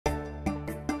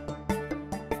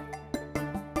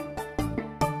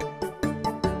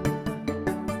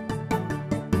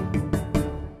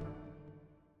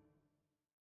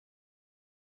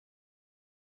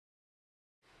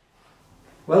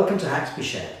Welcome to Haxby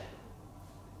Shed.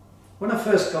 When I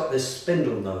first got this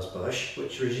spindle nose bush,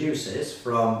 which reduces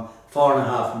from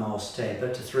 4.5 Morse taper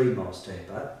to 3 Morse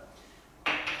taper,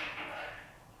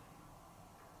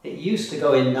 it used to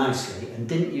go in nicely and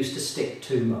didn't used to stick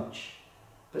too much.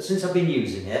 But since I've been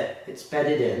using it, it's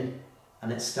bedded in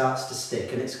and it starts to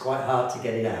stick and it's quite hard to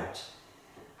get it out.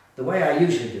 The way I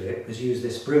usually do it was use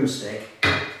this broomstick,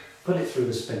 put it through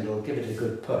the spindle, give it a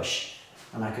good push,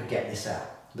 and I could get this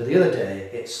out. But the other day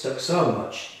it stuck so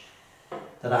much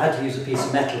that I had to use a piece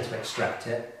of metal to extract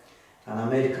it, and I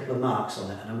made a couple of marks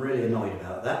on it and I'm really annoyed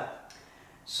about that.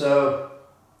 So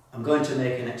I'm going to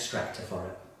make an extractor for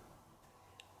it.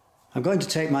 I'm going to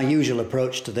take my usual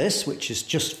approach to this, which is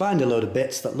just find a load of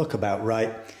bits that look about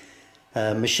right,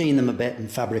 machine them a bit and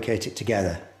fabricate it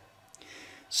together.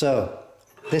 So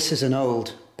this is an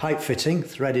old pipe fitting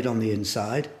threaded on the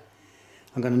inside.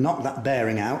 I'm going to knock that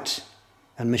bearing out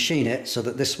and machine it so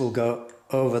that this will go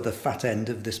over the fat end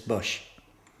of this bush.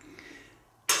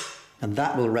 And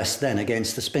that will rest then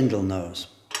against the spindle nose.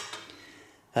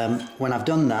 When I've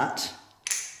done that,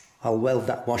 I'll weld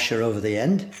that washer over the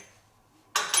end.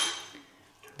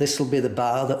 This will be the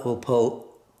bar that will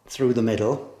pull through the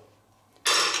middle.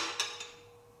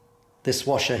 This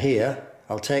washer here,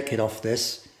 I'll take it off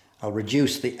this, I'll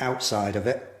reduce the outside of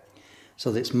it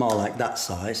so that it's more like that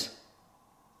size.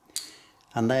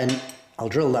 And then I'll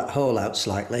drill that hole out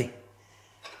slightly.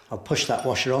 I'll push that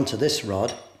washer onto this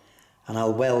rod and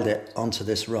I'll weld it onto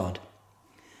this rod.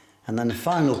 And then the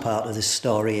final part of this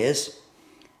story is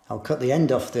I'll cut the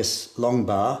end off this long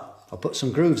bar, I'll put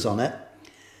some grooves on it,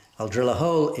 I'll drill a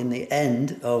hole in the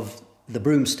end of the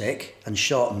broomstick and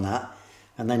shorten that,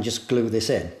 and then just glue this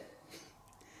in.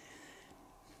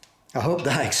 I hope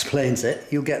that explains it.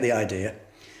 You'll get the idea.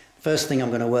 First thing I'm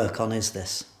going to work on is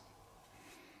this.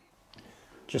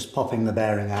 Just popping the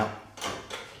bearing out.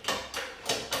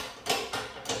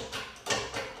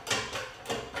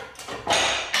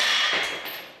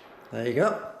 There you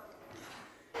go.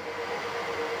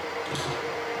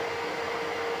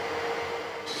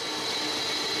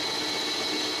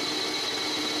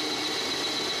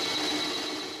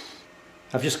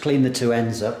 I've just cleaned the two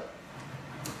ends up.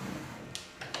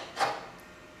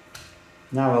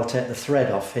 Now I'll take the thread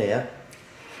off here.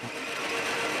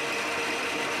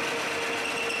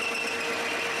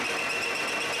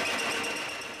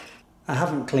 I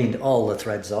haven't cleaned all the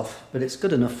threads off, but it's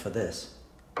good enough for this.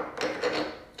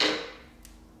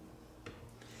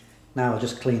 Now I'll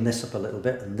just clean this up a little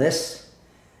bit and this,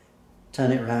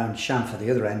 turn it around, chamfer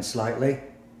the other end slightly,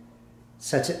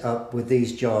 set it up with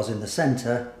these jaws in the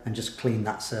centre and just clean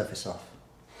that surface off.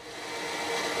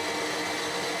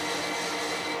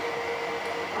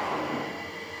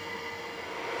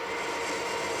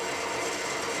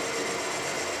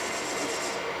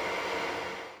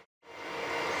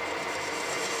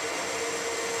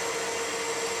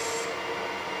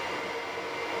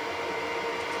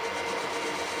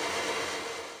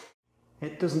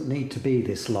 It doesn't need to be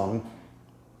this long,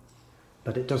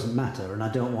 but it doesn't matter, and I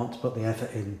don't want to put the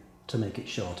effort in to make it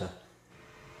shorter.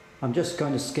 I'm just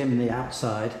going to skim the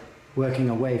outside, working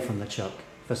away from the chuck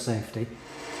for safety.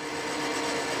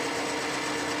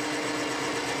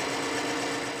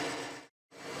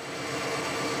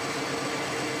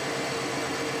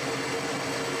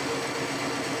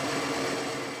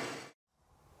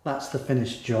 That's the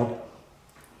finished job.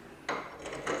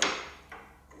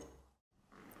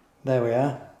 There we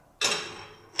are.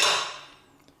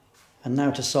 And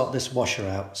now to sort this washer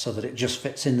out so that it just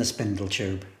fits in the spindle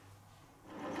tube.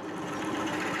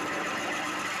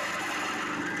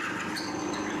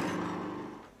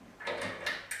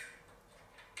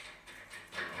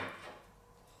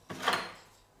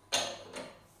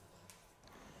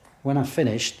 When I've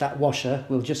finished, that washer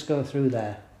will just go through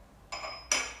there.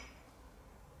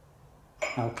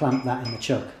 I'll clamp that in the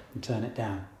chuck and turn it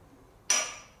down.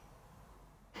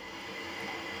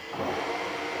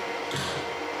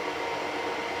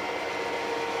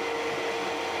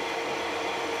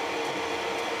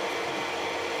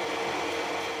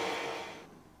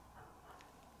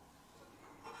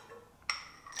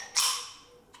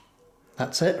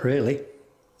 That's it really.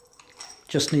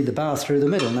 Just need the bar through the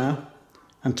middle now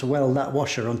and to weld that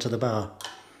washer onto the bar.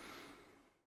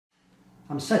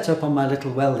 I'm set up on my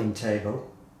little welding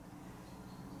table.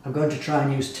 I'm going to try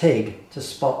and use TIG to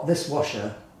spot this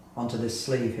washer onto this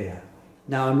sleeve here.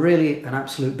 Now I'm really an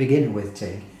absolute beginner with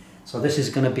TIG, so this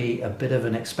is going to be a bit of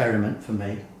an experiment for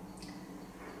me.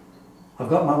 I've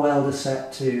got my welder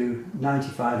set to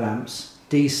 95 amps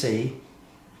DC,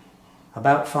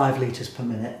 about 5 litres per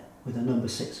minute with a number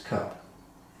 6 cup.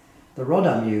 The rod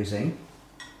I'm using,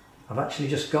 I've actually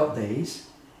just got these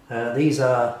These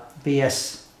are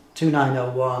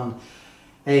BS2901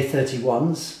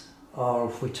 A31s, or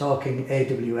if we're talking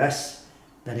AWS,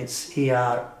 then it's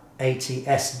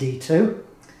ER80SD2,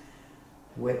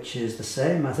 which is the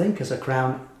same, I think, as a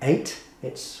Crown 8.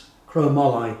 It's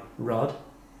chromoly rod.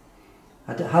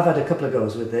 I have had a couple of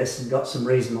goes with this and got some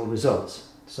reasonable results.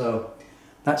 So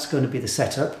that's going to be the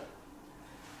setup.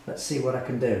 Let's see what I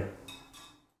can do.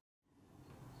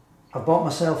 I've bought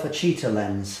myself a cheetah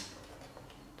lens.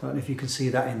 Don't know if you can see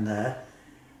that in there.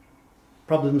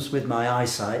 Problems with my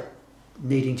eyesight,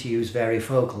 needing to use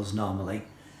varifocals normally.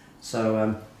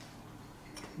 So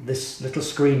this little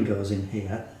screen goes in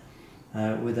here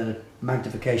with a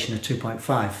magnification of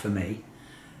 2.5 for me.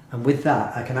 And with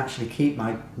that I can actually keep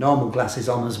my normal glasses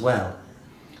on as well.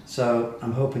 So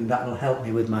I'm hoping that will help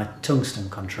me with my tungsten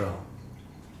control.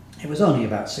 It was only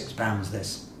about £6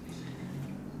 this.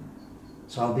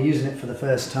 So I'll be using it for the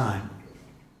first time.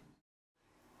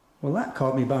 Well, that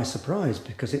caught me by surprise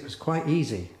because it was quite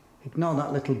easy. Ignore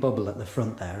that little bubble at the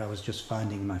front there, I was just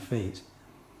finding my feet.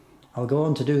 I'll go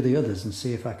on to do the others and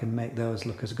see if I can make those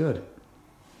look as good.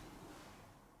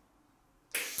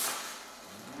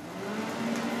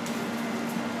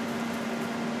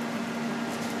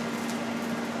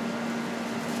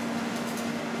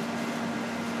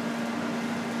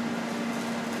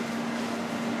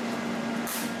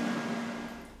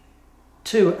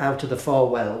 Two out of the 4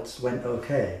 welds went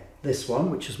okay. This one,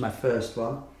 which was my first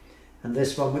one, and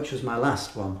this one, which was my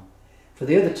last one. For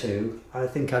the other two, I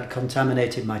think I'd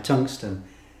contaminated my tungsten.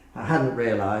 I hadn't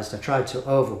realised. I tried to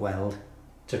overweld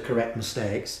to correct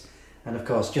mistakes, and of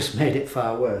course just made it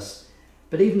far worse.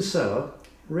 But even so,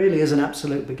 really as an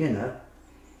absolute beginner,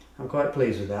 I'm quite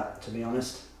pleased with that, to be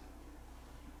honest.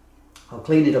 I'll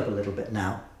clean it up a little bit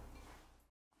now.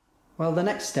 Well, the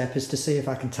next step is to see if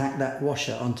I can tack that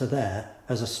washer onto there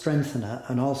as a strengthener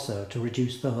and also to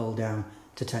reduce the hole down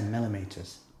to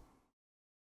 10mm.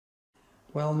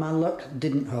 Well, my luck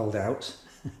didn't hold out.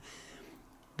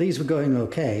 These were going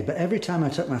okay, but every time I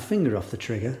took my finger off the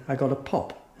trigger I got a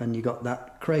pop and you got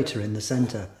that crater in the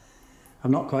centre.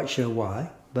 I'm not quite sure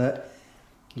why, but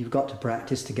you've got to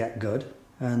practice to get good,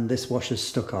 and this washer's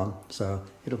stuck on, so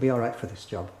it'll be alright for this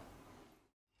job.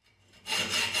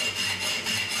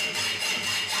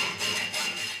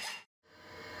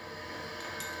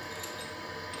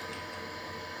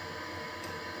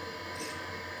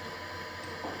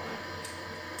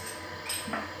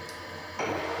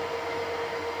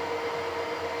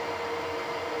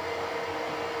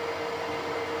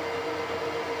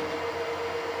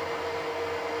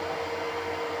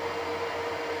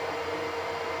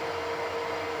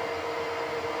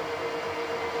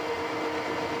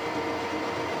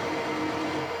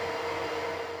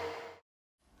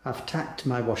 I've tacked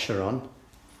my washer on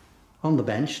the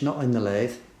bench, not in the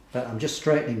lathe, but I'm just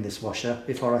straightening this washer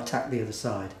before I tack the other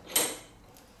side.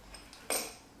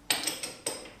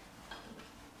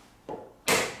 I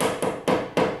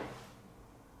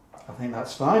think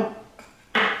that's fine.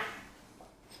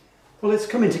 Well, it's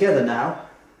coming together now.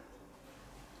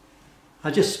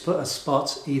 I just put a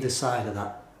spot either side of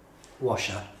that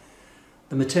washer.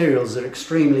 The materials are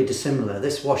extremely dissimilar.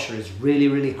 This washer is really,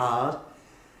 really hard,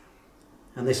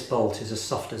 and this bolt is as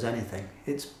soft as anything.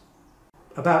 It's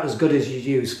about as good as you'd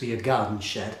use for your garden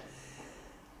shed.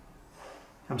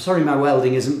 I'm sorry my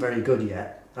welding isn't very good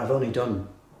yet. I've only done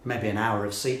maybe an hour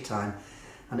of seat time,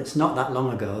 and it's not that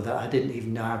long ago that I didn't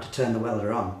even know how to turn the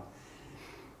welder on.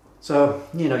 So,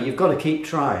 you know, you've got to keep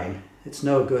trying. It's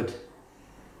no good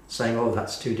saying, oh,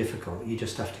 that's too difficult. You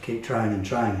just have to keep trying and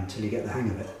trying until you get the hang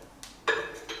of it.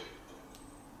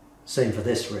 Same for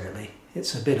this, really.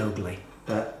 It's a bit ugly,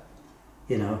 but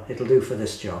you know, it'll do for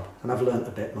this job, and I've learnt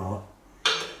a bit more.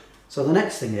 So the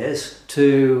next thing is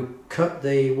to cut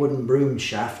the wooden broom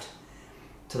shaft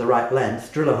to the right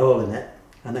length, drill a hole in it,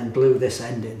 and then glue this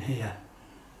end in here.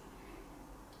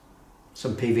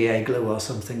 Some PVA glue or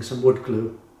something, some wood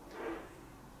glue.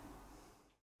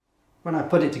 When I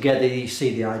put it together, you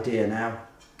see the idea now.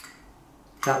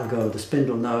 That'll go, the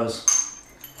spindle nose.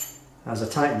 As I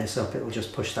tighten this up, it'll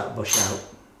just push that bush out.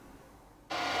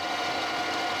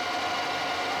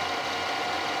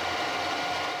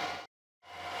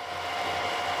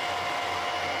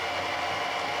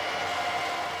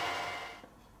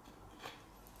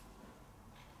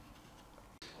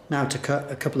 Now to cut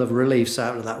a couple of reliefs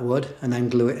out of that wood and then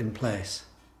glue it in place.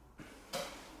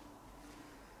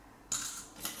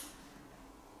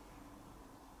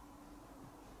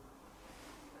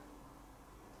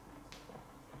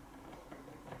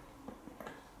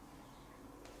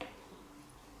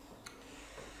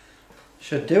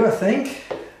 Should do, I think.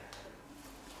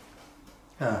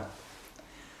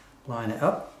 Line it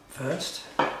up. first.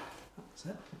 That's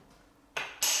it.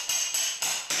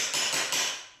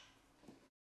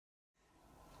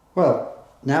 Well,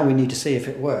 now we need to see if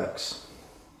it works.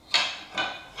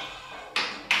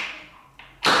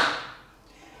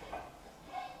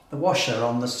 The washer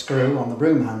on the screw on the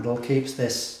broom handle keeps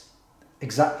this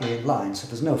exactly in line, so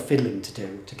there's no fiddling to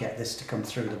do to get this to come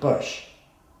through the bush.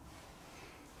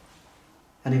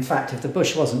 And in fact, if the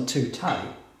bush wasn't too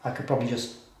tight, I could probably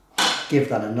just give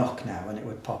that a knock now and it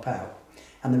would pop out.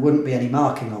 And there wouldn't be any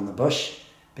marking on the bush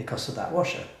because of that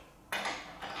washer.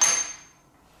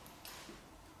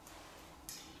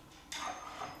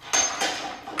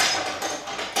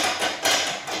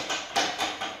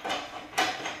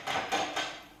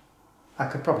 I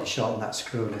could probably shorten that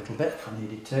screw a little bit if I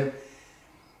needed to.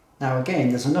 Now again,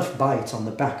 there's enough bite on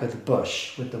the back of the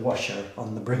bush with the washer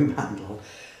on the broom handle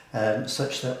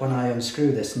such that when I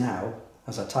unscrew this now,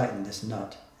 as I tighten this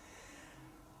nut,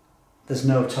 there's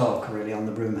no torque really on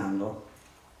the broom handle.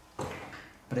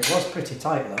 But it was pretty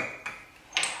tight, look.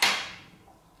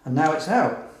 And now it's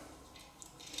out.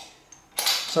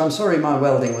 So I'm sorry my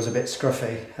welding was a bit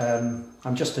scruffy.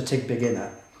 I'm just a TIG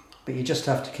beginner. But you just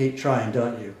have to keep trying,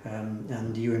 don't you?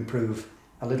 And you improve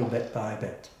a little bit by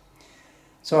bit.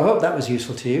 So I hope that was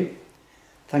useful to you.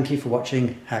 Thank you for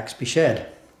watching Hacks Be Shared.